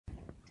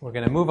We're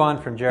going to move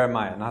on from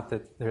Jeremiah. Not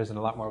that there isn't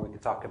a lot more we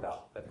could talk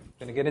about, but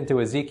we're going to get into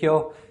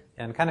Ezekiel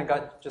and kind of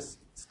got just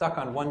stuck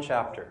on one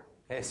chapter.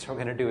 Okay, so we're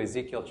going to do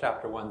Ezekiel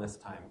chapter 1 this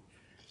time.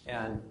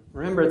 And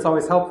remember, it's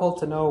always helpful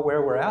to know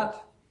where we're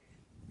at.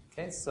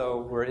 Okay,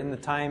 so we're in the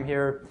time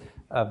here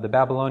of the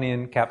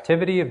Babylonian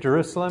captivity of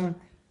Jerusalem.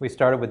 We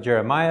started with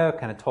Jeremiah,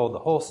 kind of told the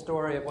whole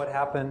story of what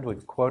happened. We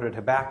quoted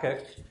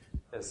Habakkuk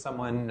as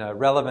someone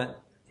relevant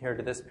here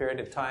to this period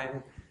of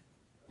time.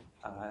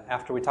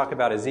 After we talk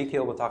about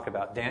Ezekiel, we'll talk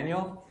about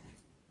Daniel.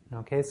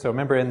 Okay, so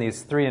remember in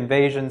these three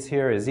invasions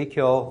here,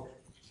 Ezekiel,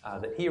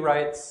 that he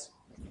writes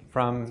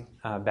from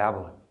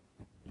Babylon.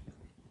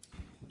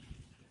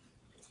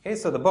 Okay,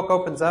 so the book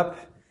opens up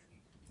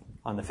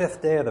on the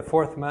 5th day of the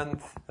 4th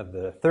month of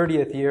the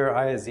 30th year.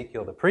 I,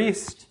 Ezekiel the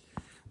priest,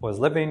 was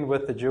living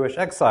with the Jewish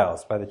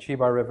exiles by the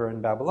Chebar River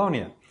in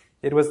Babylonia.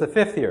 It was the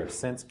 5th year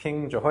since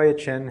King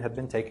Jehoiachin had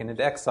been taken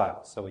into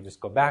exile. So we just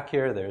go back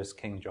here. There's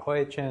King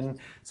Jehoiachin.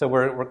 So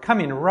we're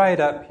coming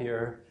right up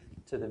here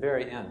to the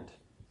very end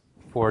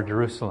for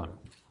Jerusalem.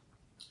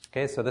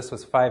 Okay, so this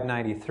was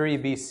 593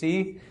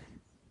 BC.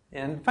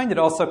 And I find it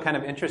also kind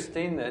of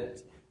interesting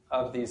that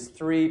of these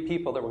three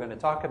people that we're going to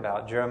talk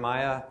about,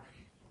 Jeremiah,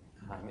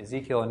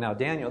 Ezekiel, and now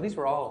Daniel, these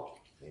were all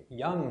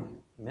young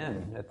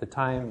men at the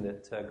time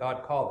that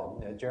God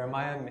called them.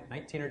 Jeremiah,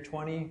 19 or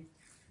 20.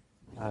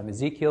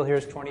 Ezekiel here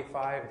is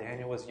 25.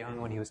 Daniel was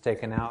young when he was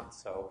taken out.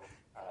 So,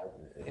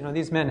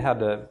 these men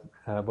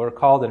were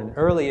called at an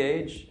early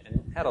age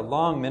and had a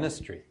long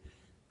ministry.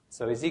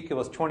 So Ezekiel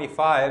was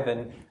 25,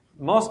 and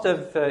most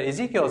of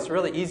Ezekiel is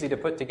really easy to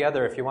put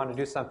together if you want to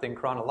do something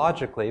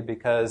chronologically,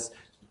 because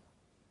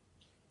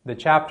the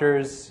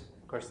chapters,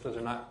 of course, those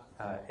are not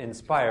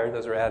inspired.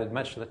 Those are added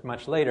much,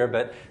 much later,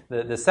 but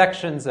the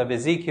sections of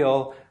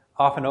Ezekiel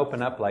often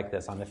open up like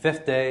this. On the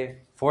 5th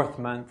day, 4th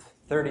month,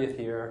 30th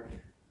year,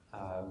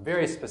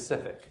 very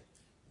specific.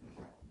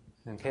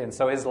 Okay, and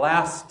so his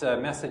last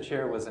message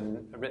here was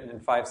written in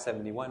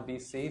 571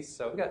 BC,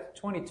 so we've got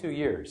 22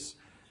 years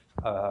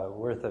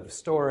worth of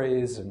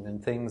stories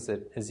and things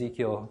that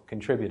Ezekiel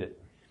contributed.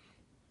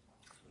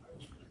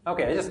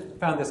 Okay, I just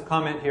found this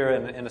comment here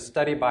in a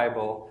study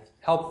Bible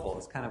helpful.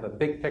 It's kind of a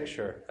big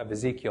picture of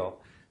Ezekiel.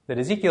 That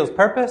Ezekiel's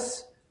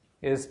purpose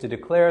is to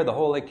declare the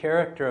holy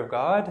character of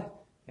God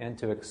and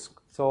to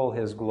extol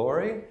his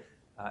glory.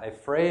 A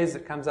phrase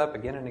that comes up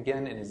again and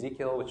again in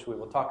Ezekiel, which we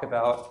will talk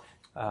about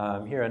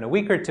here in a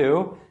week or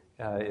two,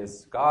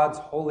 is God's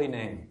holy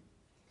name.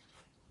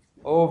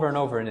 Over and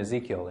over in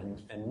Ezekiel.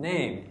 And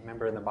name,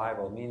 remember in the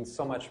Bible, means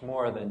so much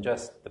more than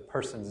just the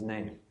person's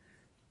name.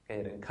 Okay,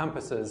 it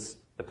encompasses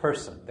the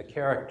person, the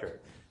character.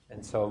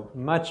 And so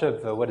much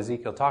of what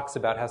Ezekiel talks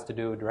about has to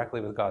do directly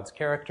with God's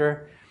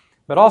character.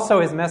 But also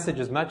his message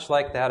is much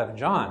like that of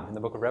John in the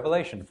book of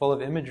Revelation, full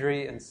of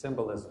imagery and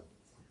symbolism.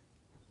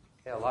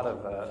 Okay, a lot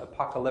of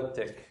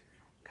apocalyptic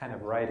kind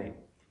of writing.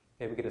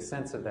 Okay, we get a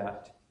sense of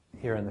that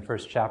here in the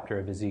first chapter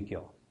of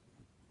Ezekiel.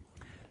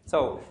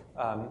 So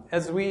I'm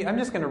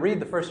just going to read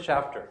the first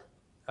chapter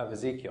of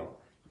Ezekiel.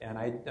 And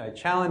I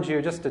challenge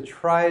you just to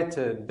try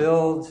to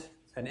build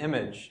an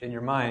image in your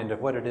mind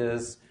of what it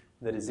is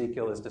that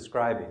Ezekiel is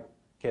describing.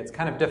 Okay, it's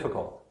kind of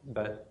difficult,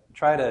 but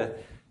try to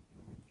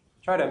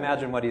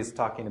imagine what he's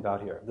talking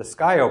about here. The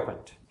sky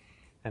opened,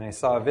 and I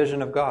saw a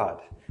vision of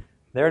God.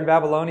 There in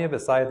Babylonia,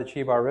 beside the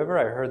Chebar River,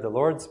 I heard the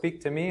Lord speak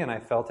to me, and I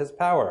felt his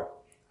power.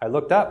 I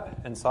looked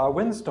up and saw a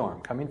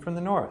windstorm coming from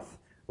the north.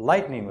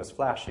 Lightning was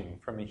flashing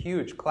from a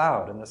huge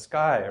cloud, and the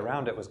sky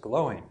around it was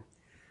glowing.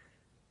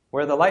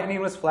 Where the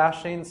lightning was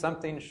flashing,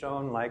 something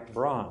shone like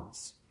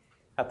bronze.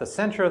 At the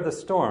center of the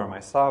storm,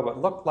 I saw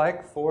what looked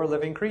like 4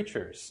 living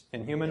creatures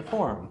in human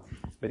form,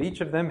 but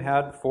each of them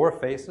had 4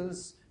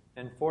 faces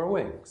and 4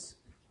 wings.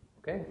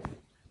 Okay?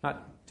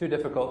 Not too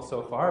difficult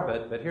so far,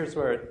 but here's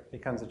where it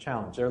becomes a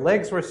challenge. Their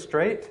legs were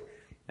straight,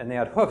 and they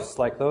had hoofs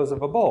like those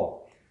of a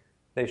bull.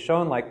 They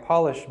shone like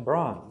polished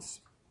bronze.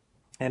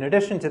 In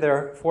addition to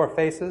their 4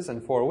 faces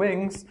and 4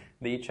 wings,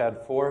 they each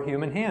had 4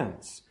 human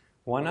hands,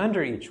 one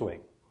under each wing.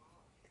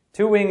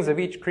 2 wings of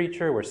each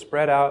creature were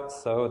spread out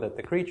so that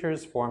the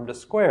creatures formed a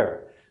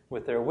square,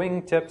 with their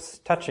wing tips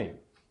touching.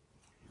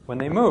 When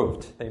they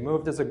moved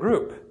as a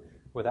group,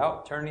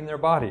 without turning their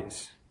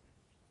bodies.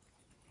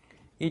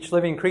 Each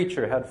living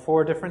creature had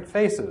 4 different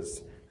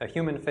faces, a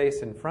human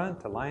face in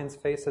front, a lion's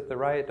face at the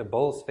right, a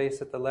bull's face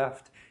at the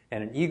left,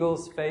 and an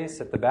eagle's face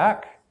at the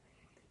back.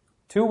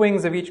 2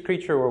 wings of each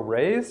creature were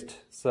raised,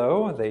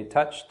 so they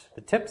touched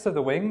the tips of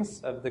the wings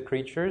of the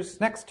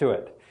creatures next to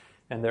it,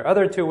 and their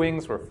other 2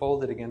 wings were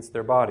folded against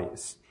their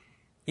bodies.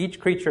 Each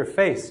creature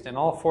faced in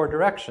all 4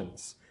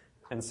 directions,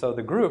 and so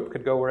the group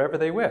could go wherever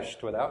they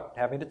wished without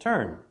having to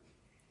turn.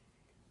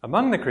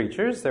 Among the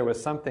creatures, there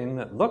was something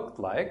that looked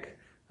like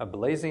a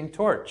blazing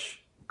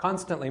torch,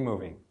 constantly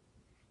moving.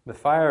 The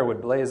fire would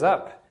blaze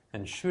up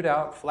and shoot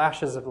out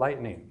flashes of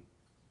lightning.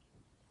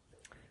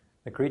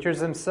 The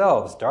creatures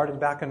themselves darted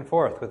back and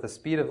forth with the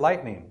speed of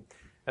lightning.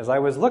 As I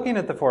was looking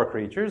at the 4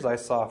 creatures, I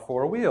saw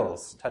 4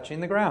 wheels touching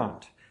the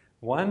ground,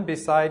 one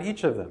beside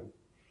each of them.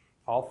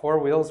 All 4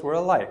 wheels were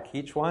alike.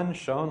 Each one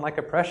shone like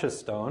a precious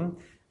stone,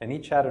 and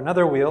each had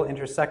another wheel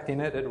intersecting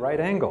it at right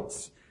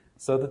angles,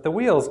 so that the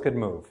wheels could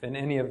move in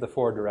any of the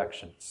 4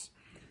 directions.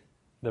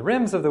 The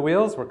rims of the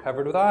wheels were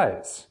covered with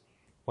eyes.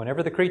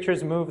 Whenever the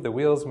creatures moved, the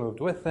wheels moved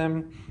with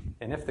them,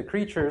 and if the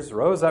creatures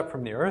rose up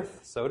from the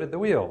earth, so did the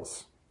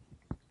wheels.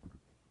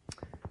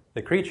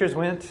 The creatures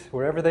went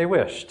wherever they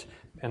wished,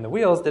 and the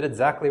wheels did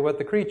exactly what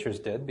the creatures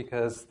did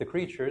because the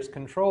creatures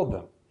controlled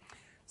them.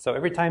 So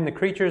every time the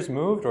creatures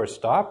moved or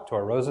stopped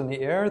or rose in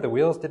the air, the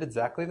wheels did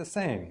exactly the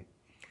same.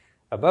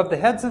 Above the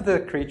heads of the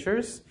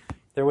creatures,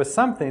 there was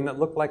something that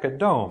looked like a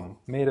dome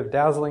made of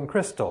dazzling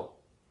crystal.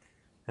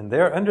 And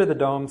there under the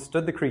dome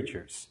stood the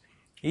creatures,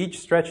 each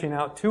stretching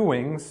out 2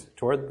 wings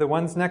toward the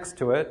ones next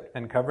to it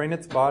and covering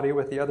its body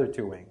with the other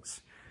 2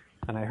 wings.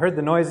 And I heard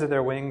the noise of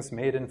their wings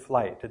made in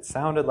flight. It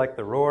sounded like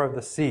the roar of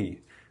the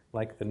sea,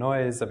 like the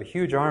noise of a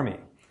huge army,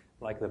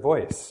 like the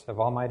voice of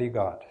Almighty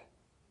God.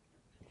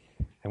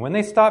 And when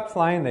they stopped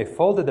flying, they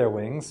folded their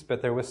wings,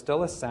 but there was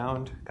still a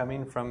sound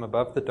coming from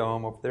above the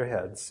dome over their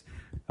heads.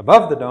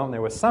 Above the dome,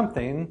 there was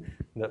something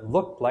that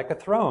looked like a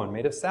throne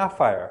made of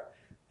sapphire.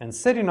 And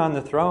sitting on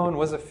the throne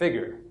was a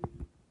figure.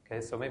 Okay,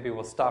 so maybe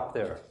we'll stop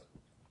there.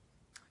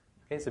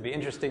 Okay, so it'd be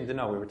interesting to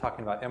know. We were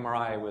talking about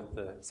MRI with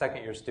the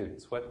second-year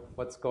students.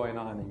 What's going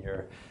on in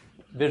your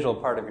visual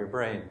part of your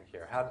brain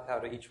here? How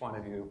do each one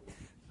of you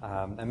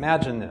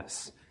imagine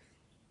this?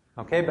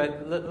 Okay,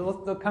 but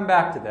we'll come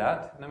back to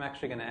that, and I'm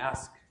actually going to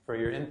ask for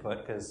your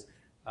input because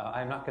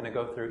I'm not going to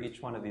go through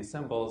each one of these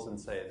symbols and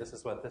say, this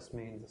is what this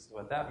means, this is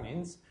what that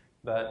means,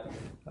 but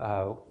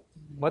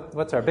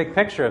what's our big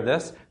picture of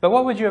this? But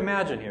what would you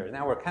imagine here?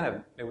 Now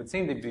it would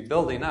seem to be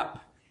building up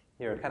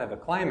here, kind of a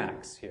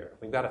climax here.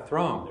 We've got a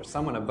throne, there's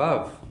someone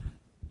above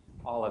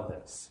all of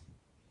this.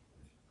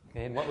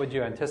 Okay, and what would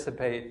you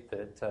anticipate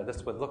that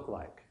this would look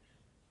like?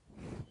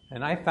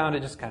 And I found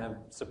it just kind of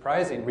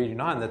surprising reading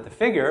on that the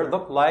figure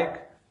looked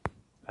like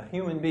a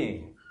human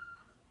being,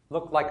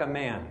 looked like a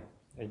man.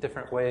 There are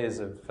different ways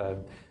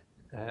of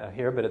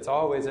here, but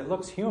it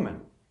looks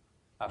human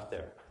up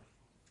there.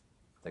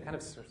 Is that kind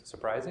of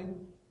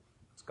surprising?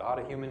 Is God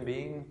a human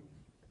being?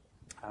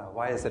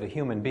 Why is it a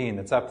human being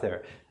that's up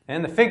there?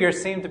 And the figure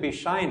seemed to be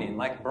shining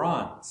like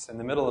bronze in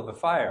the middle of a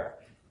fire.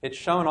 It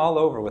shone all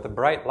over with a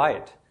bright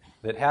light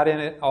that had in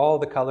it all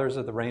the colors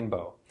of the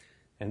rainbow.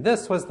 And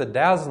this was the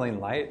dazzling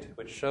light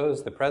which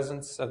shows the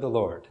presence of the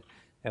Lord.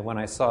 And when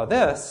I saw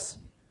this,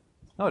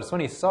 notice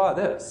when he saw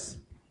this,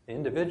 the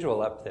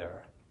individual up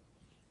there,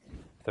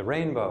 the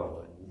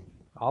rainbow, and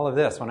all of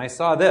this, when I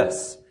saw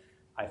this,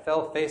 I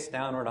fell face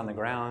downward on the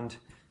ground,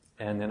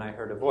 and then I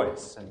heard a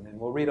voice. And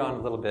we'll read on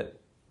a little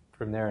bit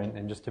from there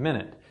in just a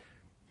minute.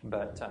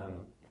 But,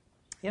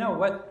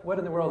 what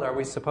in the world are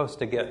we supposed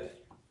to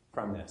get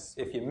from this?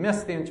 If you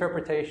miss the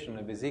interpretation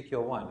of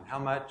Ezekiel 1, how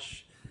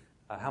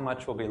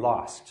much will be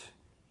lost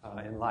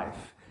in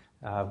life?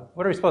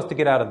 What are we supposed to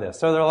get out of this?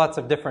 So there are lots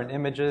of different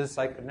images.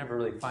 I could never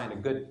really find a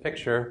good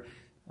picture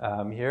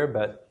here,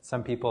 but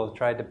some people have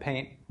tried to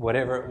paint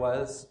whatever it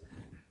was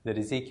that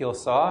Ezekiel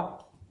saw.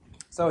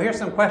 So here's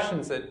some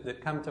questions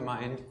that come to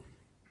mind,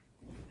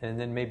 and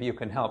then maybe you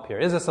can help here.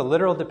 Is this a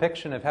literal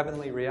depiction of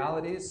heavenly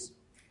realities?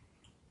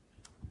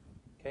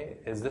 Okay,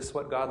 is this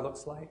what God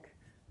looks like?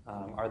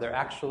 Are there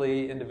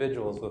actually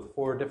individuals with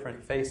 4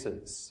 different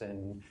faces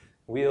and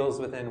wheels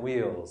within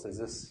wheels? Is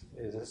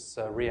this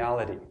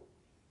reality?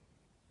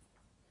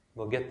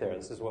 We'll get there.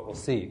 This is what we'll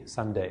see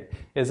someday.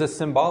 Is this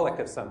symbolic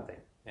of something?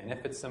 And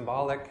if it's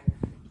symbolic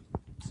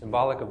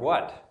of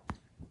what?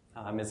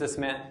 Is this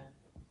meant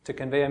to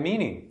convey a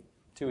meaning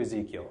to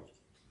Ezekiel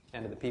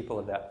and to the people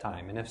of that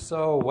time? And if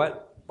so,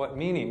 what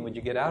meaning would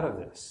you get out of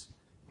this?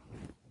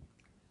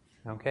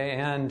 Okay,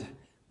 and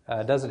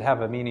does it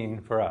have a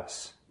meaning for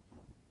us?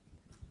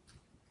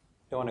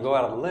 Don't want to go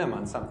out on a limb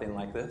on something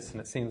like this,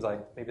 and it seems like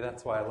maybe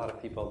that's why a lot of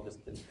people just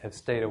have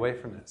stayed away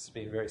from this,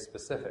 being very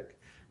specific.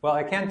 Well,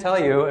 I can tell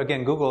you,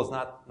 again, Google is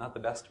not the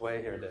best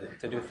way here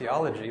to do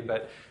theology,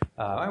 but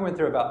I went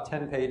through about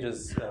 10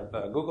 pages of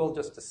Google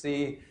just to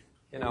see,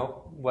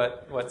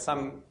 what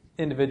some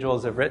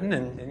individuals have written,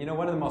 and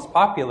one of the most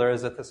popular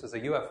is that this is a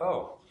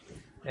UFO.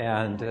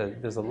 And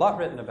there's a lot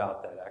written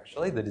about that,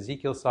 actually, that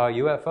Ezekiel saw a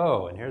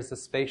UFO, and here's the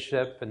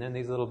spaceship, and then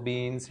these little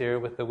beings here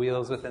with the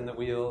wheels within the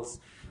wheels.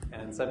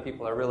 And some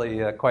people are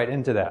really quite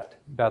into that,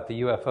 about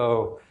the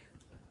UFO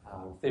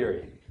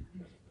theory.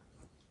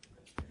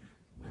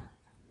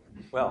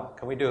 Well,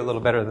 can we do a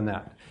little better than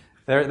that?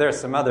 There are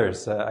some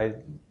others. I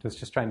was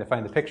just trying to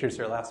find the pictures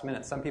here last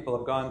minute. Some people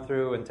have gone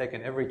through and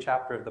taken every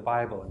chapter of the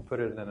Bible and put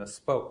it in a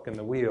spoke in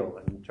the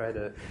wheel and try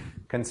to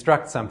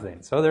construct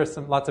something. So there's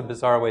lots of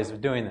bizarre ways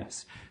of doing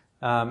this.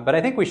 But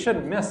I think we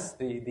shouldn't miss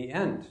the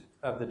end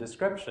of the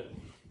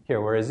description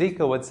here, where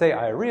Ezekiel would say,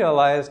 I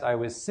realized I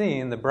was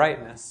seeing the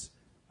brightness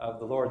of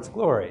the Lord's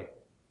glory.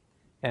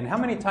 And how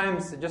many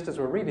times, just as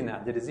we're reading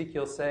that, did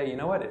Ezekiel say, you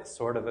know what, it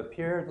sort of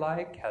appeared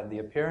like, had the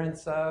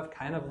appearance of,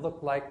 kind of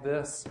looked like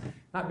this?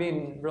 Not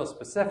being real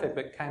specific,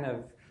 but kind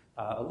of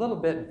a little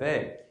bit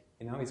vague.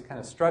 He's kind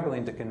of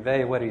struggling to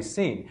convey what he's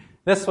seen.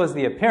 This was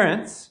the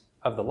appearance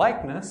of the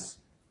likeness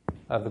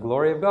of the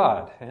glory of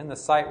God. And the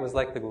sight was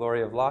like the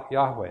glory of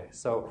Yahweh.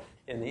 So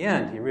in the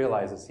end, he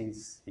realizes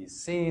he's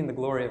seen the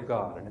glory of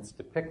God, and it's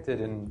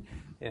depicted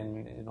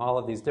in all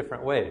of these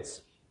different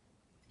ways.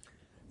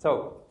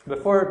 So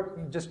before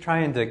just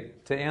trying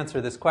to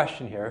answer this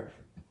question here,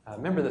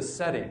 remember the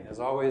setting is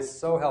always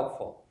so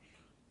helpful.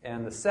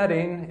 And the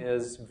setting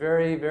is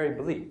very, very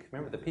bleak.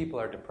 Remember, the people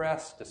are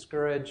depressed,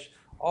 discouraged.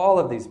 All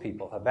of these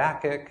people,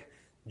 Habakkuk,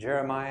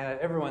 Jeremiah,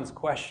 everyone's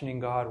questioning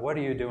God. What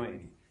are you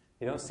doing?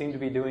 You don't seem to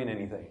be doing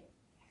anything.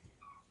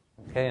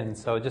 Okay, and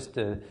so just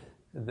the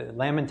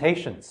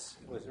Lamentations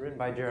was written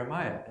by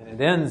Jeremiah. And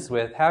it ends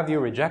with, have you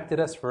rejected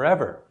us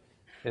forever?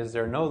 Is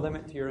there no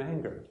limit to your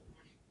anger?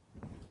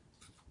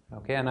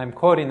 Okay, and I'm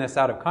quoting this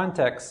out of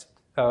context.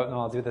 Oh, no,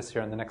 I'll do this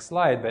here on the next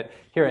slide. But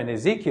here in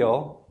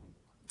Ezekiel,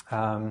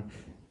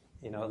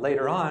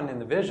 later on in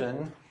the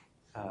vision,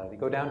 we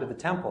go down to the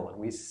temple and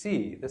we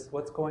see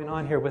what's going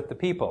on here with the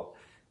people.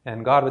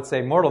 And God would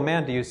say, mortal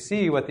man, do you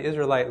see what the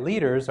Israelite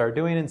leaders are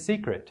doing in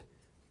secret?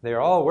 They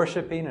are all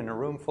worshiping in a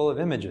room full of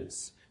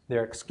images.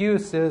 Their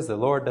excuse is the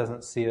Lord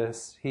doesn't see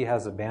us. He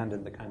has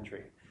abandoned the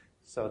country.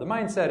 So the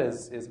mindset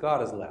is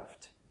God has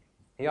left.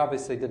 He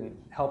obviously didn't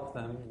help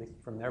them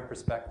from their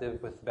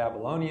perspective with the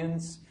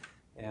Babylonians.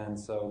 And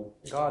so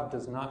God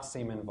does not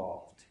seem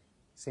involved.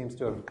 He seems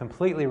to have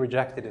completely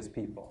rejected his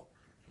people.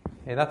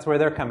 Okay, that's where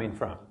they're coming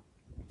from.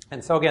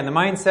 And so again, the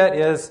mindset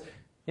is,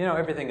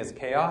 everything is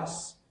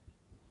chaos.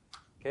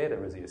 Okay,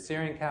 there was the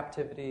Assyrian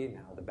captivity,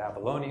 now the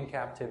Babylonian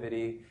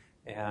captivity.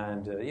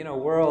 And,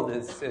 world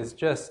is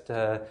just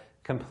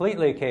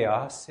completely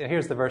chaos.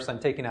 Here's the verse I'm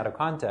taking out of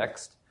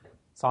context.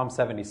 Psalm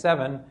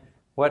 77.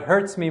 What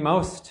hurts me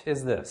most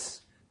is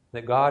this,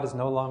 that God is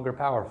no longer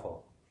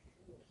powerful.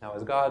 Now,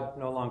 is God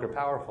no longer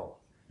powerful?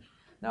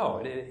 No,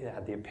 it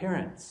had the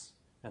appearance.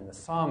 And the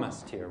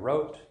psalmist here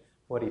wrote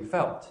what he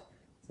felt.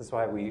 This is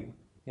why we,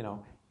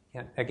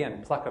 can't,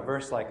 again, pluck a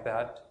verse like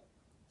that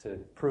to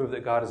prove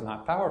that God is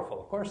not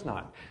powerful. Of course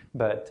not.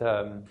 But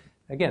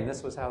again,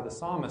 this was how the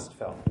psalmist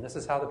felt. And this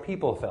is how the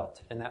people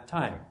felt in that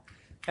time.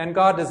 And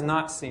God does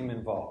not seem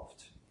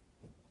involved.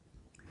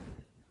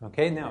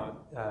 Okay, now,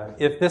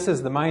 if this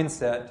is the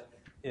mindset,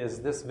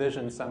 is this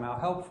vision somehow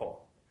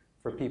helpful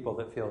for people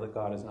that feel that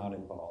God is not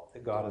involved,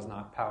 that God is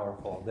not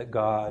powerful, that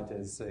God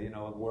is, the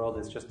world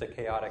is just a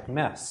chaotic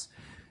mess?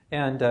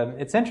 And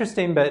it's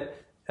interesting, but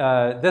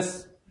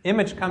this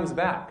image comes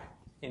back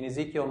in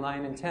Ezekiel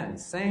 9 and 10.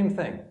 Same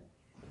thing.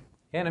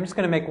 And I'm just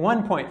going to make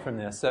one point from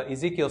this.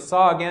 Ezekiel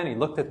saw again, he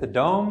looked at the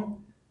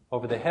dome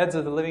over the heads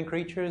of the living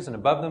creatures, and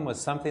above them was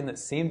something that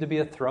seemed to be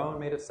a throne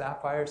made of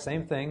sapphire.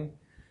 Same thing.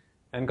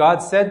 And God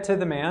said to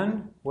the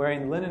man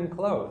wearing linen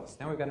clothes.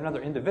 Now we've got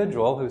another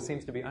individual who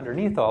seems to be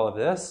underneath all of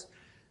this.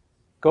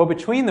 Go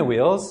between the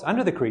wheels,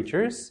 under the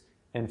creatures,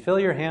 and fill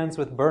your hands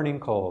with burning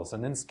coals,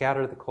 and then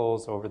scatter the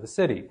coals over the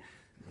city.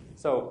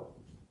 So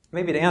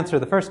maybe to answer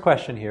the first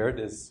question here,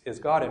 is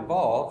God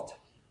involved?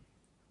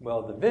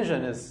 Well, the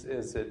vision is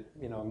it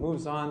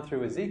moves on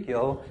through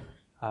Ezekiel.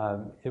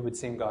 It would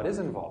seem God is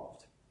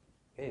involved.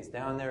 Okay, he's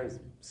down there, he's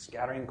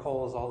scattering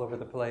coals all over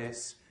the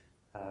place.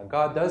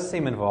 God does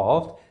seem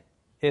involved.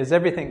 Is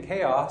everything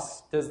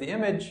chaos? Does the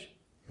image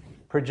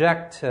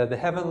project the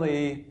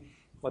heavenly,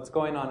 what's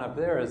going on up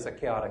there is a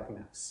chaotic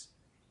mess?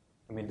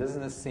 I mean,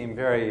 doesn't this seem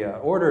very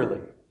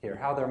orderly here,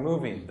 how they're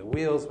moving, the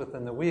wheels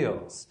within the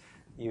wheels?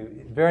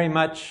 It very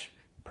much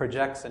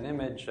projects an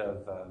image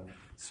of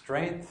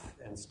strength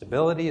and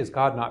stability. Is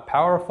God not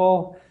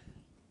powerful?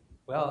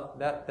 Well,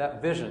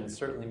 that vision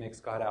certainly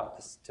makes God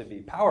out to be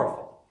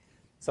powerful.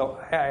 So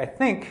I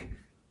think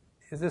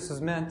this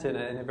is meant in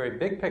a very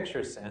big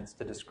picture sense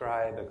to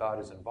describe that God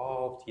is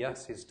involved.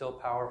 Yes, he's still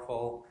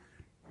powerful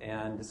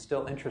and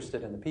still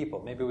interested in the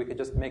people. Maybe we could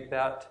just make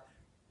that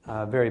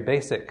very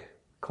basic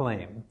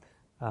claim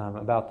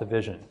about the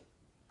vision.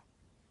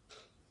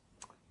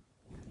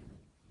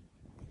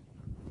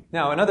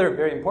 Now, another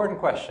very important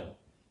question.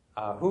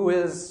 Who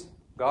is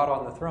God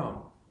on the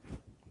throne?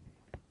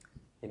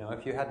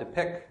 If you had to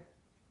pick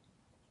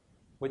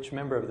which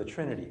member of the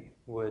Trinity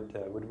would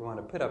we want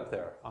to put up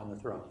there on the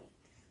throne?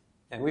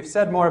 And we've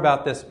said more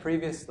about this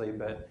previously,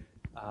 but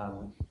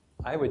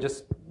I would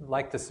just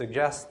like to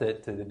suggest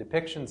that to the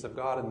depictions of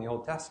God in the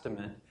Old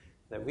Testament,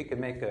 that we could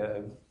make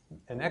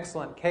an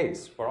excellent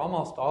case for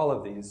almost all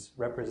of these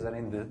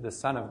representing the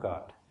Son of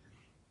God,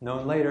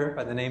 known later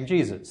by the name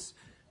Jesus.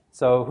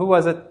 So who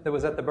was it that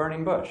was at the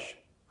burning bush?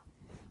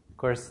 Of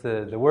course,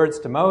 the words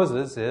to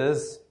Moses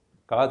is,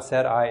 God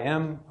said, I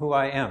am who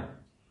I am.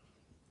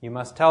 You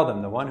must tell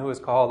them, the one who is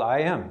called I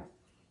am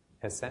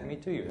has sent me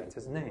to you. That's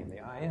his name, the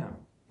I am.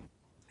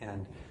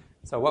 And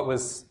so what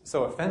was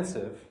so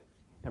offensive,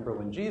 remember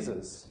when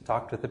Jesus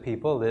talked with the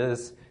people,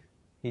 is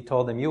he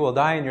told them, you will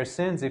die in your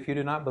sins if you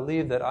do not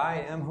believe that I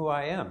am who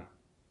I am.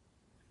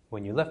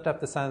 When you lift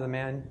up the Son of the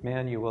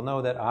man, you will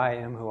know that I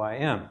am who I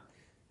am.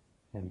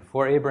 And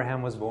before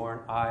Abraham was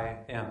born, I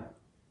am.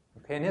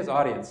 Okay, and his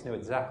audience knew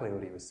exactly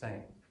what he was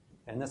saying.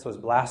 And this was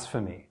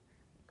blasphemy.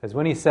 Because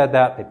when he said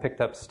that, they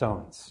picked up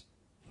stones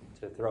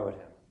to throw at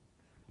him.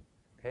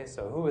 Okay,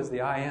 so who is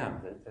the I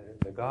am?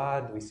 The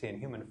God we see in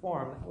human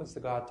form, that was the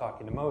God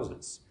talking to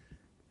Moses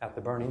at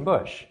the burning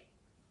bush.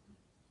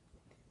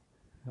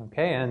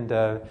 Okay, and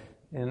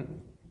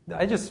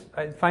I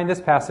find this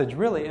passage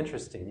really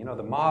interesting. You know,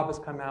 the mob has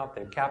come out,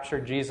 they've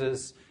captured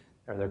Jesus,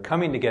 or they're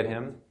coming to get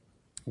him.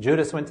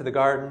 Judas went to the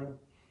garden,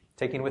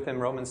 taking with him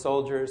Roman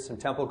soldiers, some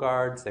temple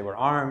guards. They were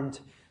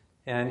armed.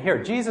 And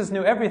here, Jesus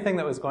knew everything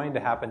that was going to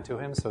happen to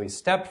him, so he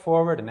stepped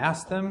forward and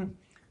asked them,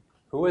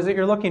 "Who is it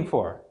you're looking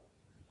for?"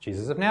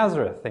 "Jesus of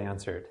Nazareth," they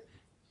answered.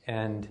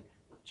 And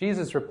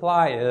Jesus'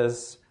 reply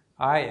is,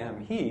 "I am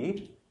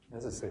he."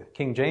 This is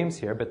King James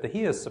here, but the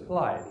he is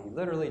supplied. He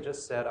literally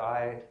just said,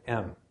 "I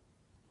am."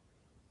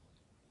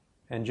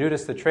 And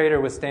Judas the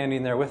traitor was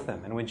standing there with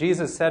them. And when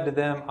Jesus said to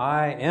them,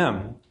 "I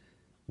am,"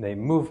 they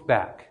moved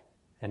back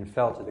and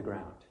fell to the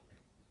ground.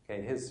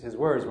 Okay, his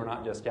words were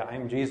not just, "Yeah,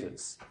 I'm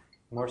Jesus."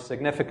 More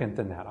significant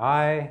than that.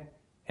 I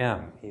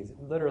am. He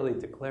literally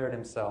declared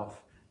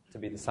himself to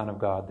be the Son of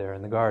God there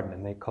in the garden,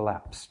 and they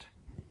collapsed.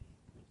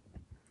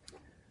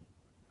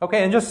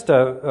 Okay, and just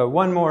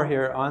one more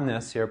here on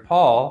this here.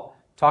 Paul,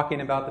 talking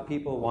about the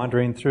people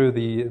wandering through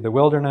the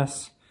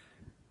wilderness,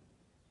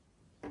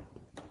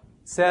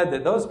 said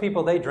that those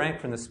people, they drank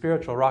from the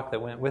spiritual rock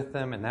that went with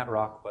them, and that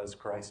rock was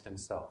Christ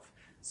himself.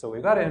 So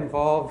we've got to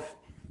involve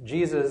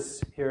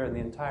Jesus here in the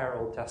entire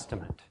Old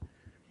Testament.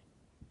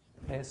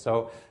 Okay,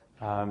 so,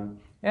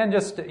 and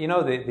just, you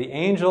know, the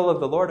angel of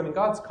the Lord, I mean,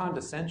 God's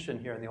condescension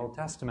here in the Old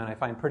Testament I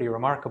find pretty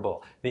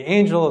remarkable. The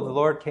angel of the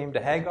Lord came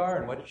to Hagar,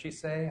 and what did she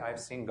say? "I've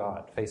seen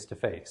God face to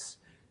face."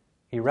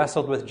 He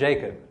wrestled with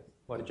Jacob.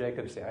 What did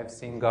Jacob say? "I've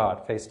seen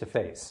God face to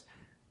face."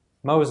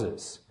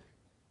 Moses,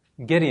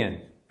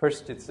 Gideon,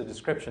 first it's the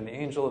description, the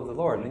angel of the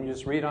Lord, and then you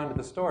just read on to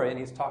the story, and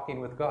he's talking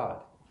with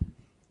God.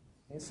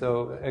 Okay,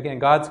 so again,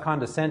 God's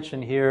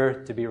condescension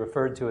here to be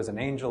referred to as an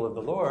angel of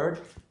the Lord.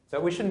 So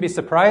we shouldn't be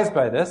surprised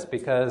by this,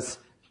 because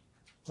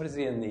what is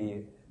he in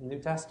the New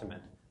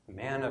Testament? The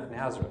man of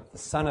Nazareth, the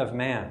Son of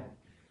Man,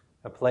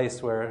 a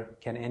place where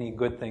can any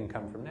good thing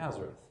come from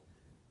Nazareth?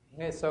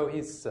 Okay, so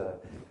he's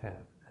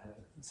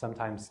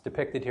sometimes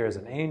depicted here as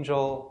an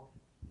angel,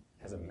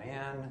 as a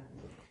man,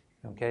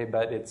 okay,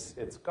 but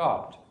it's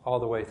God all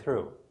the way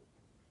through.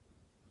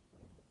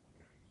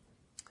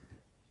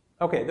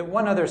 Okay, the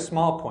one other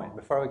small point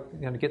before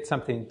we get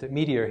something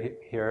meatier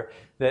here,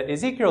 that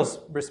Ezekiel's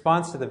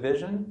response to the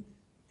vision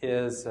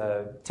is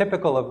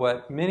typical of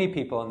what many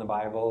people in the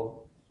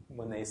Bible,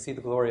 when they see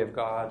the glory of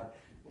God,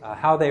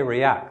 how they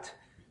react.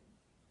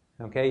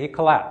 Okay, he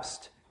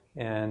collapsed,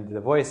 and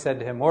the voice said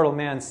to him, "Mortal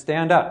man,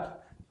 stand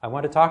up. I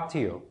want to talk to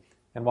you."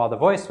 And while the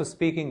voice was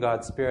speaking,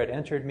 God's Spirit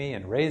entered me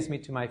and raised me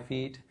to my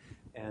feet,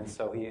 and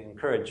so he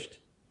encouraged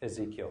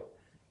Ezekiel.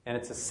 And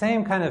it's the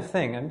same kind of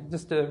thing. And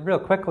just real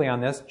quickly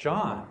on this,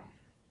 John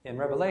in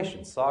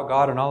Revelation saw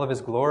God in all of his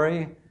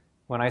glory.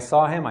 "When I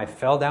saw him, I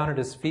fell down at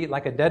his feet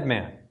like a dead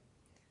man."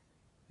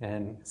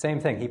 And same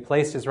thing, he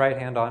placed his right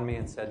hand on me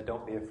and said,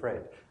 "Don't be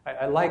afraid."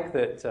 I like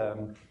that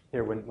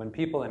here when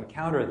people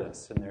encounter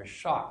this and they're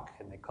shocked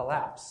and they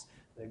collapse,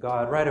 that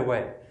God right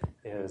away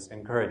is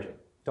encouraging.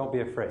 Don't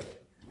be afraid.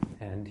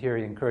 And here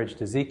he encouraged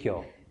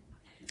Ezekiel.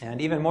 And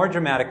even more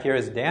dramatic here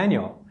is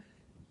Daniel.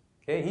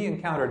 Okay, he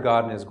encountered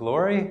God in his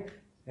glory,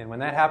 and when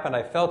that happened,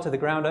 I fell to the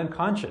ground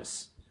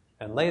unconscious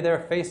and lay there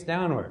face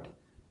downward.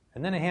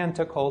 And then a hand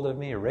took hold of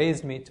me,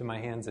 raised me to my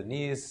hands and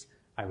knees.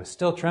 I was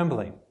still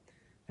trembling.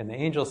 And the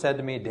angel said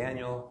to me,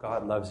 "Daniel,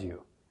 God loves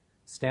you.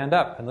 Stand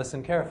up and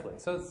listen carefully."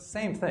 So it's the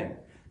same thing,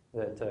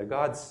 that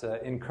God's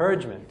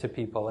encouragement to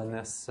people in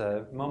this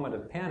moment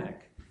of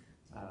panic.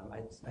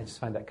 I just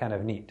find that kind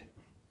of neat.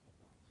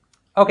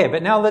 Okay,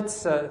 but now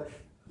let's...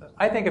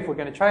 I think if we're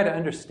going to try to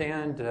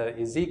understand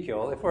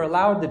Ezekiel, if we're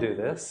allowed to do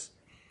this,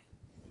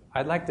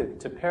 I'd like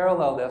to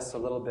parallel this a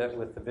little bit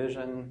with the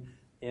vision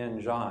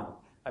in John.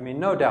 I mean,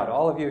 no doubt,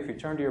 all of you, if you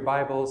turn to your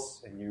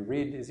Bibles and you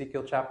read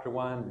Ezekiel chapter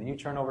 1, and then you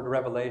turn over to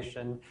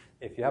Revelation,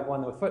 if you have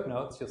one with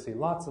footnotes, you'll see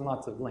lots and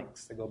lots of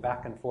links that go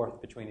back and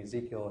forth between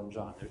Ezekiel and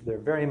John. They're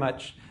very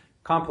much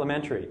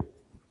complementary.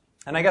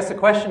 And I guess the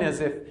question is,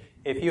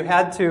 if you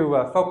had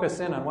to focus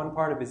in on one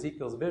part of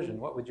Ezekiel's vision,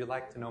 what would you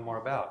like to know more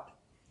about?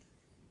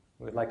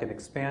 Would like an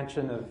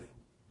expansion of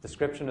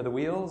description of the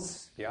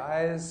wheels, the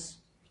eyes,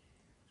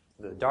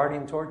 the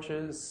darting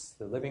torches,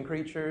 the living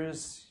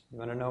creatures? You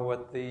want to know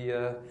what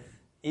the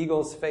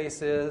eagle's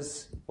face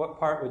is? What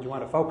part would you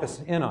want to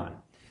focus in on?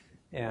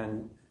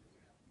 And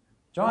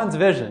John's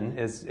vision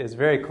is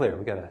very clear.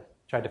 We've got to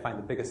try to find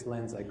the biggest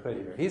lens I could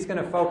here. He's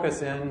going to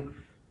focus in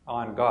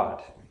on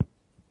God.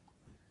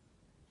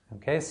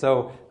 Okay,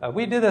 so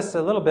we did this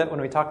a little bit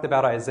when we talked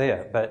about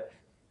Isaiah, but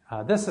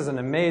this is an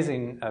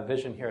amazing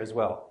vision here as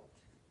well.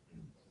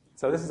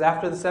 So this is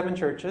after the 7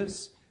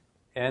 churches,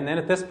 and then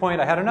at this point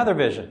I had another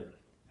vision,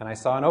 and I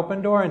saw an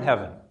open door in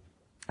heaven,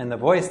 and the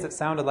voice that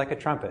sounded like a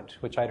trumpet,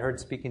 which I'd heard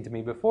speaking to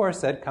me before,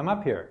 said, "Come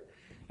up here."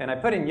 And I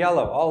put in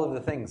yellow all of the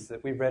things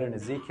that we've read in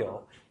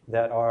Ezekiel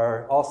that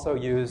are also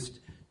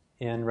used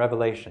in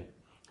Revelation.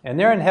 And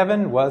there in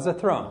heaven was a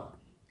throne.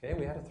 Okay,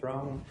 we had a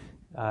throne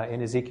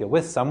in Ezekiel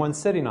with someone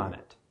sitting on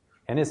it.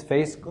 and his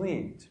face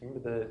gleamed.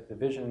 Remember the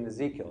vision in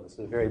Ezekiel. This is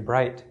a very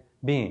bright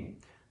being.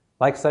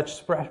 Like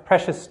such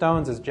precious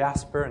stones as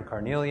jasper and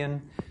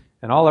carnelian,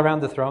 and all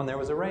around the throne there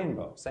was a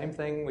rainbow. Same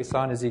thing we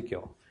saw in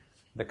Ezekiel,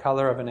 the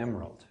color of an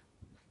emerald.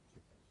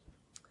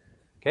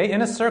 Okay,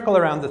 in a circle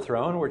around the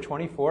throne were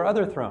 24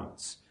 other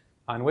thrones,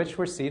 on which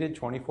were seated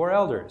 24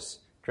 elders,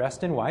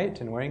 dressed in white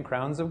and wearing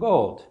crowns of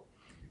gold.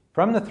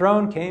 From the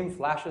throne came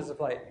flashes of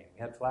lightning. We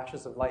had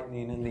flashes of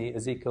lightning in the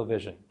Ezekiel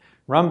vision,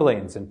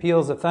 rumblings and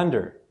peals of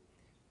thunder.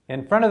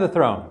 In front of the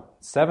throne,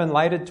 7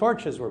 lighted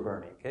torches were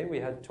burning. Okay, we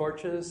had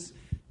torches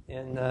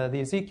in the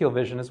Ezekiel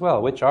vision as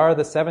well, which are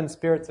the 7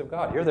 spirits of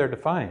God. Here they're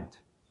defined,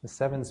 the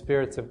 7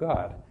 spirits of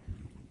God.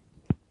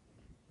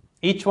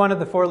 Each one of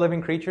the 4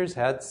 living creatures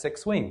had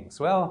 6 wings.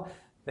 Well,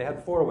 they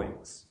had 4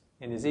 wings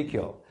in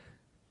Ezekiel.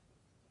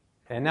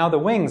 And now the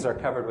wings are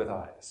covered with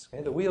eyes.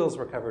 Okay? The wheels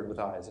were covered with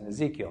eyes in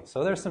Ezekiel.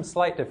 So there's some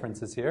slight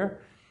differences here,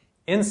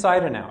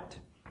 inside and out.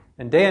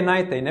 And day and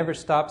night they never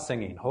stop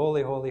singing,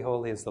 "Holy, holy,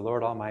 holy is the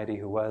Lord Almighty,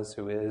 who was,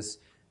 who is,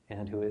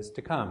 and who is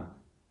to come."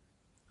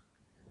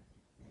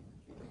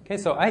 Okay,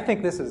 so I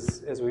think this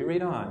is, as we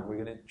read on,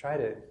 we're going to try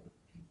to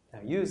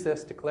use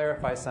this to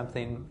clarify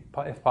something,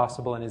 if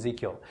possible, in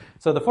Ezekiel.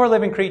 So the 4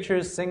 living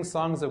creatures sing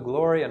songs of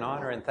glory and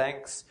honor and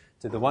thanks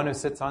to the one who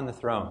sits on the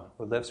throne,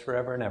 who lives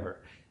forever and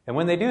ever. And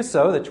when they do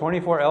so, the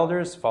 24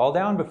 elders fall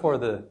down before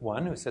the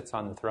one who sits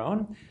on the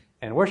throne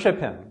and worship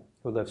him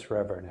who lives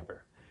forever and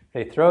ever.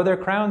 They throw their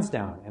crowns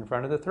down in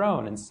front of the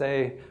throne and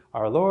say,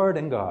 "Our Lord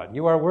and God,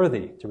 you are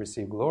worthy to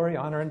receive glory,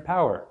 honor, and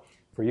power,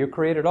 for you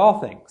created all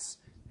things,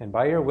 and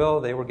by your will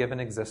they were given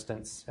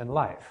existence and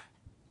life."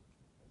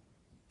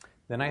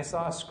 Then I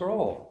saw a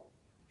scroll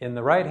in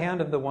the right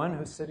hand of the one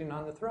who's sitting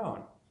on the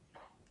throne.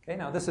 Okay,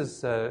 now this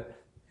is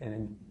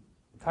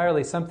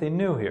entirely something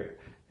new here.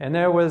 And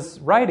there was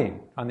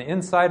writing on the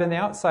inside and the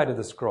outside of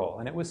the scroll,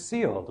 and it was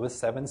sealed with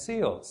 7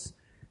 seals.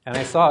 And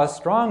I saw a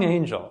strong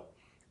angel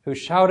who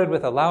shouted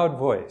with a loud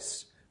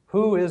voice,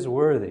 "Who is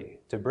worthy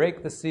to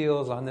break the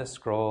seals on this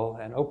scroll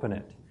and open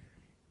it?"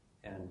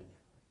 And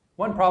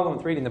one problem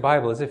with reading the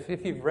Bible is if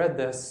you've read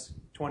this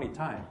 20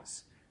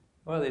 times,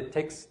 well,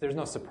 there's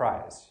no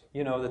surprise.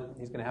 You know that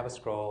he's going to have a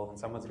scroll and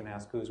someone's going to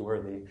ask who's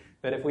worthy.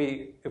 But if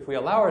we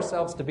allow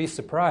ourselves to be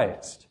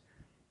surprised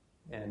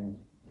and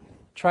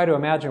try to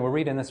imagine we're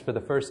reading this for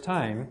the first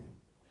time,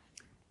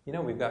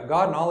 we've got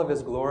God in all of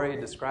his glory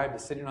described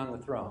as sitting on the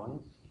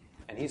throne,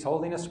 and he's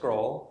holding a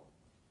scroll,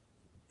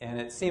 and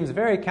it seems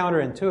very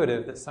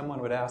counterintuitive that someone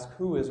would ask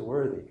who is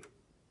worthy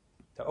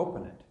to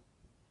open it.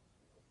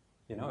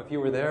 If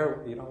you were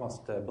there, you'd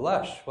almost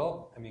blush.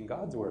 Well,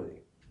 God's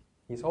worthy.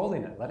 He's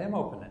holding it. Let him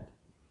open it.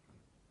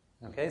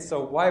 Okay,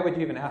 so why would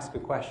you even ask a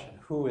question?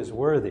 Who is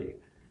worthy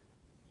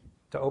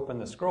to open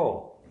the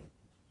scroll?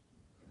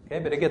 Okay,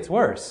 but it gets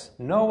worse.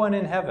 No one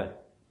in heaven,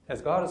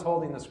 as God is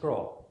holding the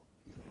scroll,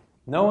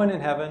 no one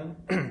in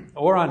heaven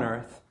or on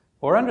earth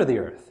or under the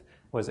earth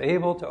was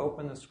able to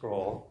open the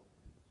scroll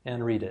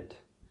and read it.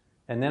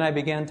 And then I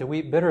began to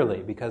weep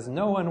bitterly because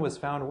no one was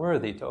found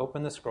worthy to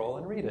open the scroll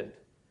and read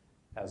it,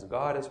 as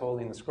God is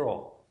holding the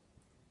scroll.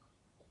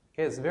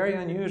 Okay, it's very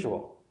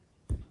unusual.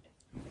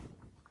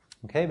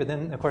 Okay, but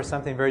then, of course,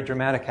 something very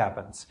dramatic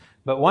happens.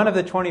 But one of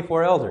the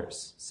 24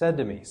 elders said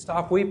to me,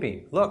 "Stop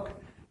weeping. Look,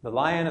 the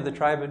Lion of the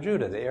tribe of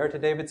Judah, the heir to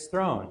David's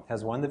throne,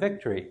 has won the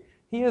victory.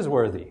 He is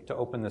worthy to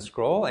open the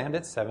scroll and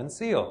its 7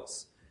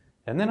 seals."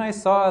 And then I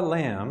saw a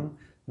lamb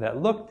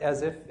that looked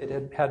as if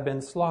it had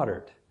been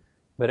slaughtered.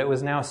 But it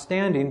was now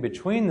standing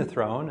between the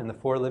throne and the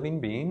 4 living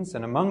beings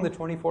and among the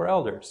 24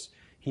 elders.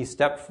 He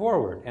stepped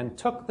forward and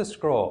took the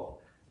scroll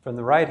from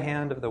the right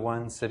hand of the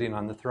one sitting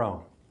on the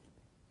throne.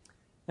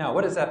 Now,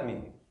 what does that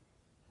mean?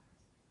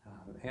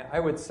 I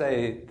would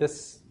say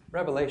this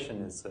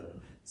Revelation is a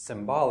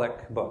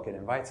symbolic book. It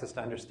invites us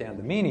to understand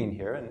the meaning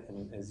here,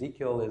 and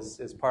Ezekiel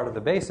is part of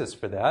the basis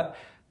for that.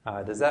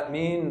 Does that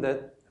mean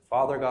that the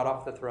Father got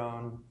off the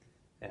throne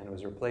and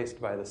was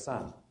replaced by the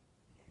Son?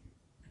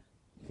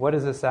 What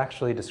is this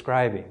actually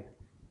describing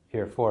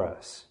here for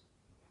us?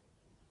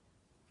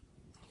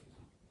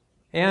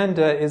 And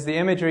is the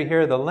imagery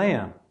here the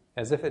lamb,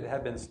 as if it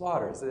had been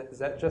slaughtered? Is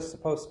that just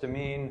supposed to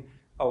mean,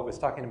 it was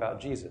talking about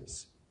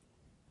Jesus?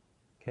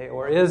 Okay,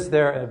 or is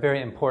there a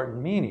very important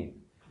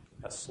meaning?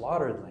 A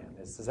slaughtered lamb.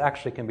 This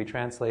actually can be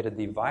translated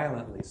the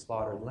violently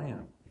slaughtered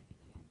lamb.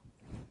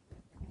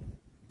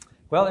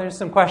 Well, there's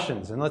some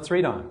questions, and let's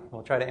read on.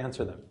 We'll try to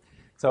answer them.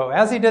 So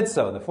as he did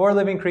so, the 4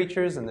 living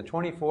creatures and the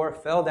 24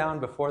 fell down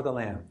before the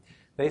Lamb.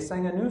 They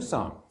sang a new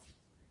song.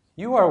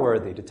 "You are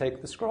worthy to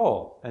take the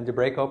scroll and to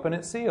break open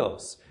its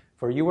seals,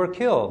 for you were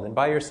killed, and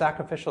by your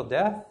sacrificial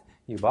death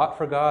you bought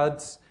for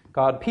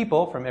God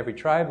people from every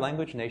tribe,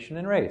 language, nation,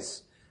 and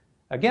race."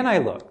 Again I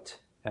looked,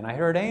 and I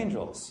heard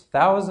angels,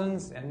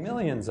 thousands and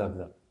millions of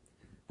them.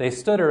 They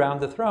stood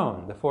around the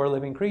throne, the 4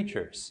 living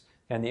creatures,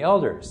 and the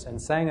elders,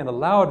 and sang in a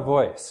loud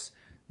voice,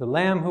 "The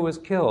Lamb who was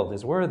killed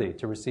is worthy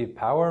to receive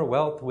power,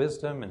 wealth,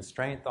 wisdom, and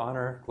strength,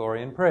 honor,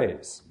 glory, and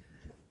praise."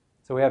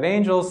 So we have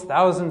angels,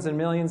 thousands and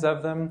millions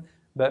of them,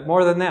 but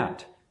more than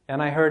that.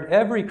 And I heard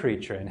every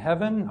creature in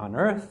heaven, on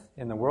earth,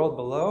 in the world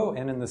below,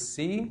 and in the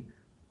sea,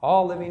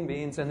 all living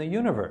beings in the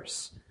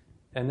universe.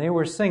 And they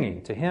were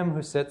singing, "To him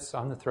who sits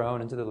on the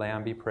throne and to the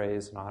Lamb be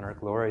praise and honor,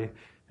 glory,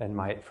 and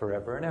might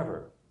forever and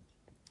ever."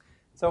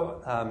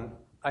 So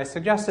I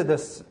suggested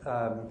this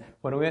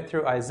when we went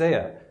through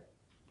Isaiah.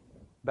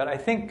 But I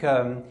think,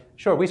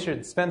 sure, we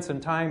should spend some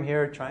time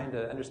here trying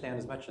to understand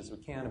as much as we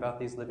can about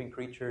these living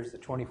creatures, the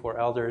 24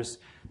 elders.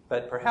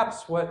 But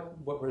perhaps what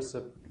we're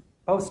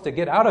supposed to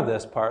get out of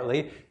this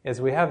partly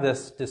is we have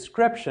this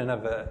description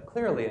of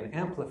clearly an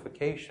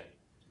amplification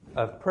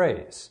of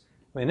praise.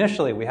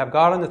 Initially, we have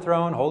God on the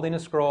throne holding a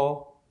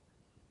scroll.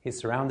 He's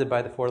surrounded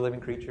by the 4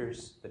 living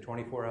creatures, the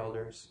 24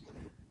 elders.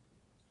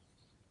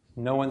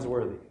 No one's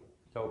worthy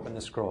to open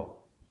the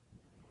scroll.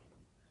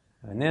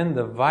 And then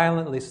the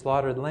violently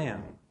slaughtered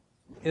lamb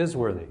is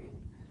worthy.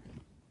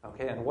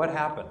 Okay, and what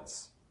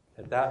happens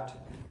at that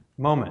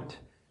moment?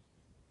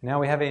 Now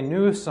we have a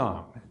new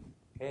song.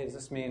 Okay, does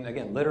this mean,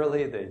 again,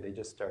 literally they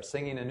just are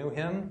singing a new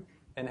hymn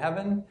in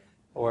heaven?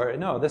 Or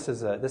no, this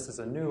is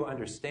a new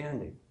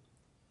understanding.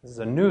 This is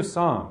a new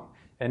song.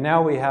 And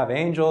now we have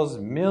angels,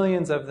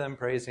 millions of them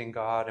praising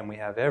God, and we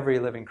have every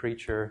living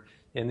creature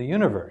in the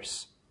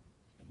universe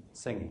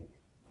singing.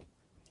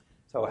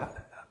 So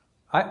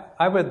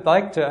I would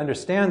like to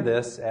understand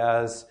this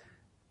as,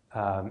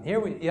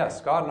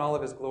 yes, God in all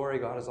of his glory,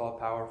 God is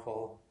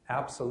all-powerful,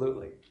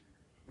 absolutely.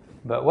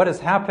 But what is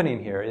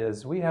happening here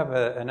is we have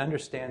an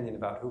understanding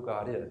about who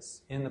God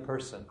is in the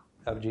person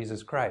of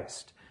Jesus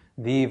Christ,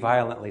 the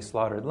violently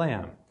slaughtered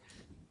lamb.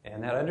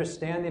 And that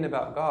understanding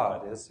about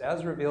God is,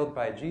 as revealed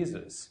by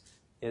Jesus,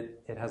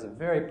 it has a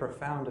very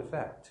profound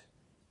effect.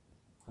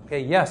 Okay,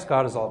 yes,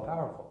 God is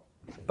all-powerful.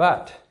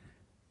 But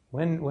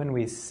when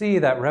we see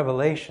that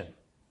revelation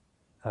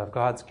of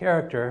God's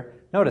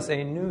character, notice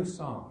a new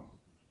song.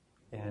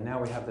 And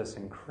now we have this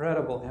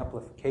incredible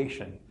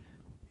amplification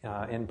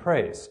in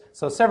praise.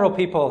 So several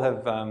people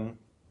have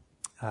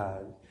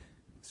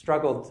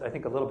struggled, I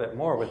think, a little bit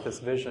more with this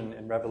vision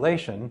in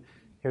Revelation.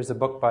 Here's a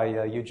book by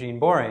Eugene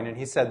Boring, and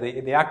he said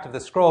the act of the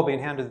scroll being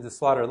handed to the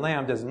slaughtered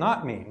lamb does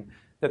not mean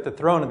that the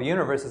throne of the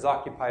universe is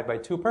occupied by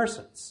 2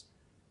 persons.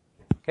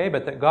 Okay,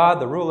 but that God,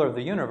 the ruler of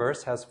the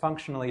universe, has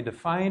functionally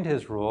defined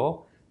his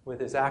rule with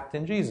his act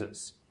in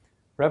Jesus.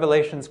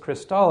 Revelation's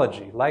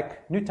Christology,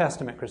 like New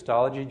Testament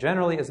Christology,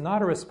 generally is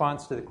not a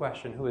response to the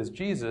question, who is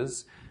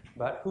Jesus,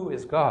 but who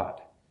is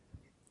God?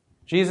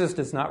 Jesus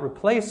does not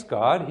replace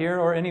God here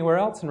or anywhere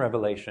else in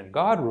Revelation.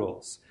 God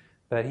rules,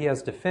 but he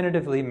has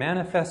definitively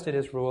manifested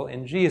his rule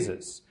in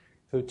Jesus,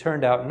 who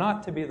turned out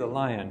not to be the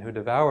lion who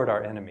devoured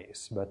our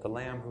enemies, but the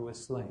lamb who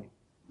was slain.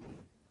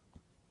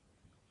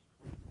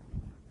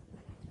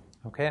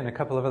 Okay, and a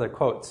couple of other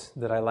quotes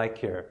that I like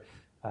here.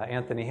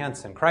 Anthony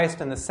Henson,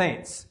 "Christ and the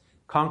saints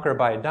conquer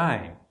by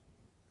dying,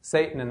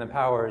 Satan and the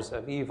powers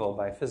of evil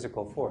by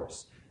physical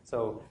force."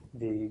 So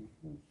the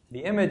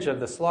image of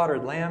the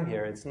slaughtered lamb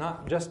here, it's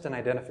not just an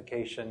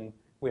identification.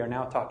 We are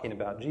now talking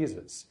about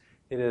Jesus.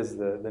 It is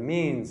the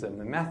means and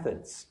the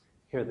methods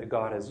here that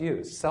God has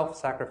used.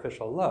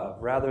 Self-sacrificial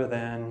love rather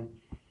than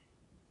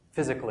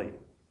physically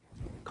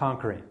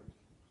conquering.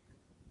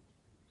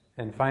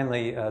 And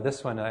finally,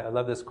 this one, I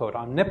love this quote.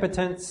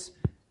 "Omnipotence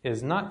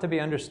is not to be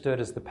understood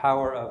as the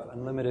power of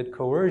unlimited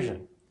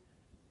coercion,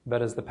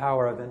 but as the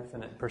power of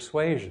infinite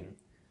persuasion,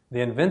 the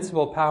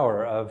invincible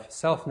power of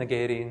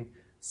self-negating,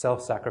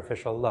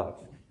 self-sacrificial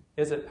love."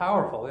 Is it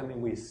powerful? I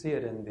mean, we see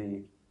it in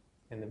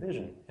the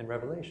vision, in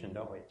Revelation,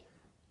 don't we?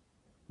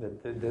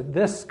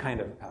 This kind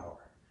of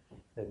power,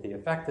 that the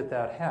effect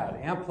that had,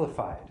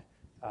 amplified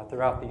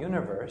throughout the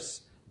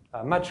universe,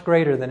 much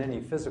greater than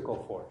any physical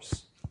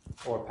force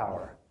or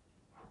power.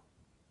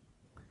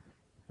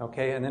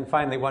 Okay, and then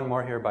finally one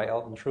more here by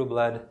Elton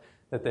Trueblood,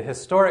 that the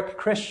historic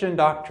Christian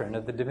doctrine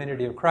of the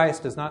divinity of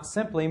Christ does not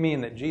simply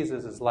mean that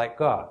Jesus is like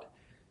God.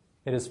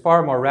 It is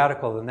far more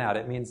radical than that.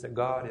 It means that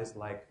God is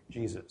like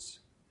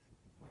Jesus.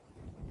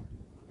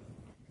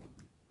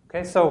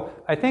 Okay, so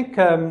I think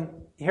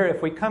here,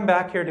 if we come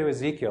back here to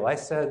Ezekiel, I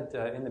said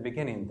in the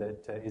beginning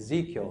that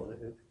Ezekiel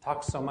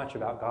talks so much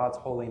about God's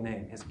holy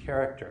name, his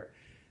character.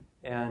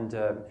 And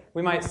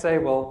we might say,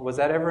 well, was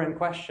that ever in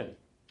question?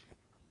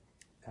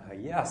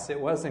 Yes,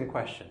 it was in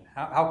question.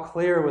 How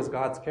clear was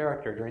God's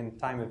character during the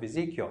time of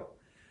Ezekiel?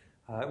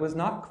 It was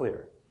not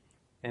clear.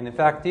 And in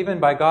fact, even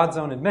by God's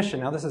own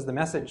admission, now this is the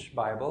Message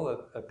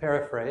Bible, a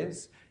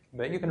paraphrase,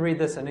 but you can read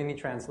this in any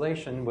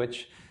translation,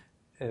 which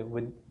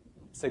would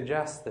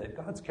suggest that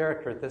God's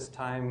character at this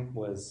time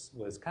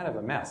was kind of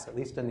a mess, at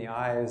least in the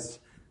eyes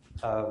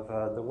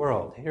of the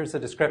world. Here's the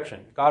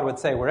description. God would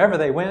say, wherever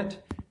they went,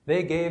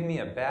 they gave me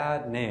a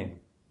bad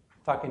name,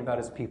 talking about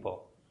his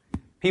people.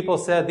 People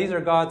said, these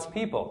are God's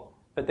people,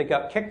 but they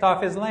got kicked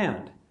off his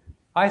land.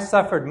 I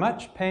suffered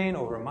much pain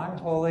over my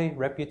holy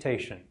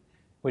reputation,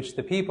 which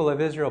the people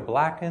of Israel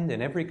blackened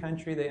in every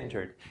country they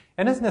entered.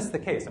 And isn't this the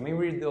case? I mean,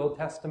 we read the Old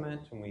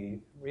Testament and we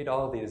read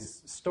all of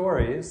these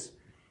stories,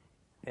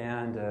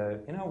 and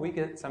we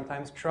get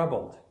sometimes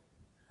troubled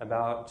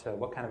about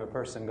what kind of a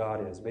person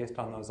God is based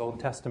on those Old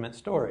Testament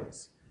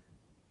stories.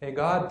 Okay,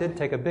 God did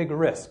take a big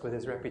risk with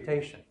his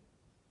reputation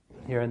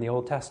here in the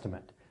Old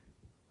Testament,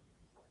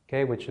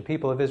 okay, which the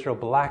people of Israel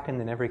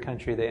blackened in every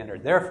country they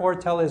entered. Therefore,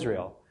 tell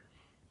Israel,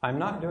 I'm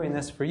not doing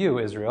this for you,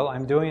 Israel.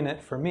 I'm doing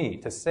it for me,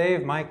 to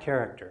save my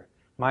character,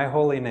 my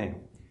holy name,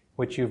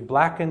 which you've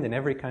blackened in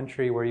every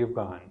country where you've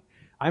gone.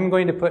 I'm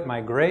going to put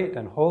my great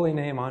and holy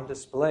name on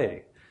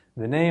display,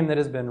 the name that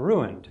has been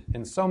ruined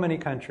in so many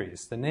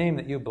countries, the name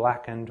that you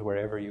blackened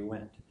wherever you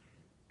went.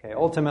 Okay,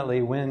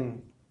 ultimately,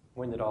 when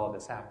did all of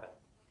this happen?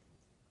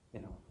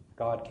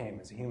 God came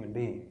as a human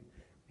being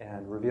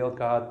and revealed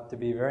God to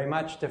be very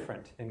much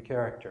different in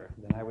character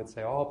than, I would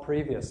say, all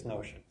previous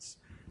notions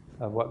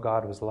of what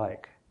God was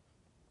like.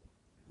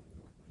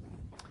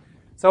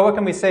 So what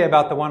can we say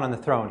about the one on the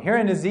throne? Here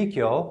in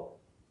Ezekiel,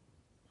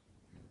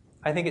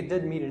 I think it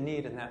did meet a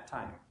need in that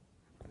time.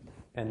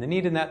 And the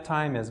need in that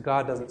time is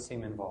God doesn't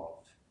seem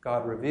involved.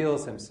 God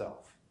reveals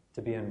himself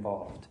to be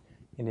involved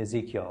in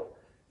Ezekiel.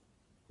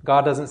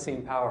 God doesn't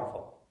seem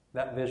powerful.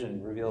 That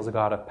vision reveals a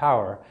God of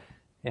power.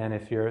 And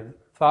if your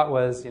thought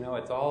was,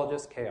 it's all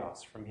just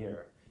chaos from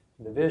here,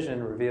 the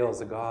vision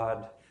reveals a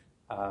God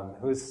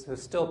who's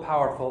still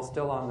powerful,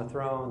 still on the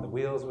throne, the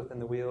wheels within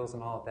the wheels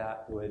and all of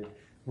that would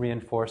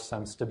reinforce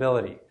some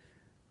stability.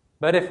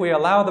 But if we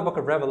allow the book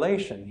of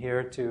Revelation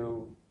here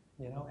to,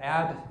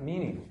 add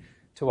meaning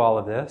to all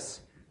of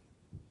this,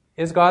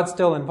 is God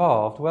still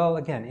involved? Well,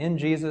 again, in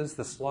Jesus,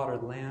 the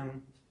slaughtered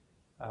lamb,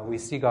 we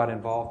see God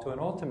involved to an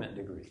ultimate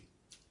degree.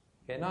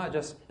 Okay, not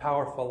just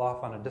powerful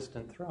off on a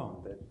distant throne,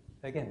 but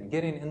again,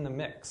 getting in the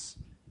mix.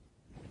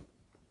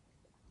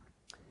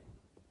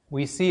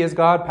 We see, is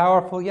God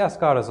powerful? Yes,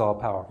 God is all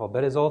powerful,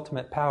 but his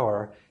ultimate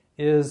power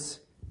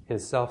is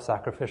his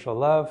self-sacrificial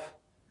love.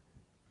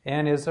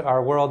 And is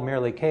our world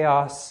merely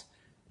chaos?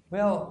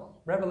 Well,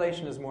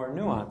 Revelation is more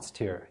nuanced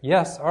here.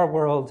 Yes, our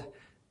world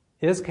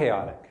is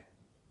chaotic.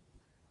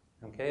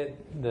 Okay,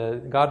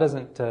 God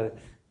doesn't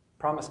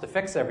promise to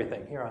fix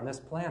everything here on this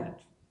planet.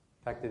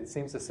 In fact, it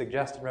seems to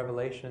suggest in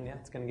Revelation,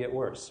 it's going to get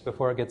worse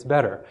before it gets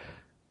better.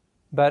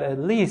 But at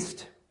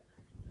least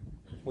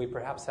we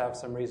perhaps have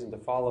some reason to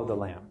follow the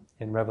Lamb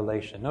in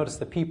Revelation. Notice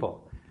the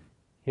people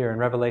here in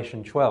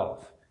Revelation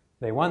 12.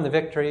 They won the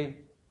victory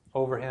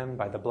over him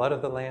by the blood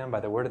of the Lamb, by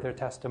the word of their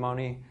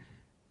testimony.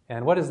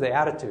 And what is the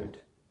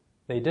attitude?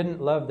 They didn't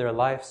love their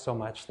life so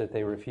much that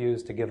they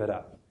refused to give it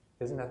up.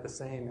 Isn't that the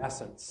same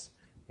essence,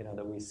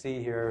 that we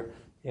see here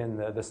in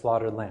the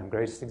slaughtered lamb?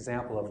 Greatest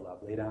example of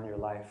love. Lay down your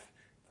life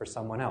for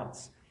someone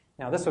else.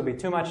 Now, this would be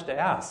too much to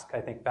ask,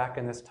 I think, back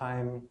in this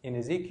time in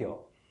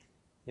Ezekiel.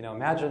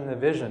 Imagine the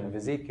vision of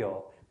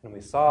Ezekiel, and we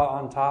saw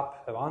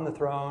on the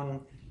throne,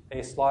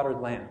 a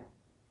slaughtered lamb.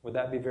 Would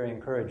that be very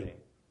encouraging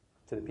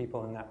to the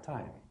people in that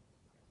time?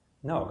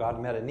 No,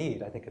 God met a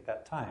need, I think, at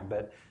that time.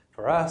 But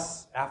for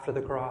us, after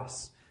the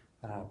cross,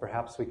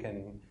 perhaps we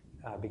can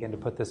begin to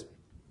put this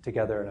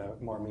together in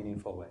a more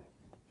meaningful way.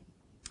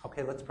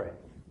 Okay, let's pray.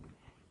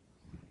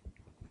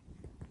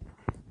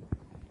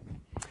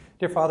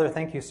 Dear Father,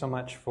 thank you so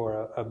much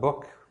for a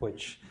book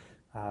which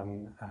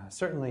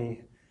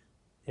certainly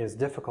is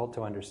difficult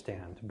to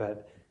understand,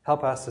 but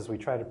help us as we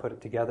try to put it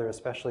together,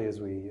 especially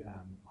as we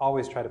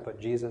always try to put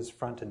Jesus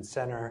front and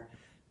center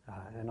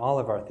in all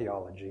of our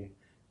theology,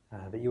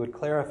 that you would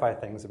clarify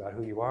things about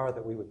who you are,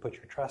 that we would put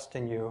your trust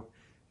in you,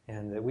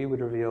 and that we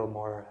would reveal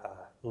more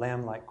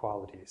lamb-like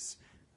qualities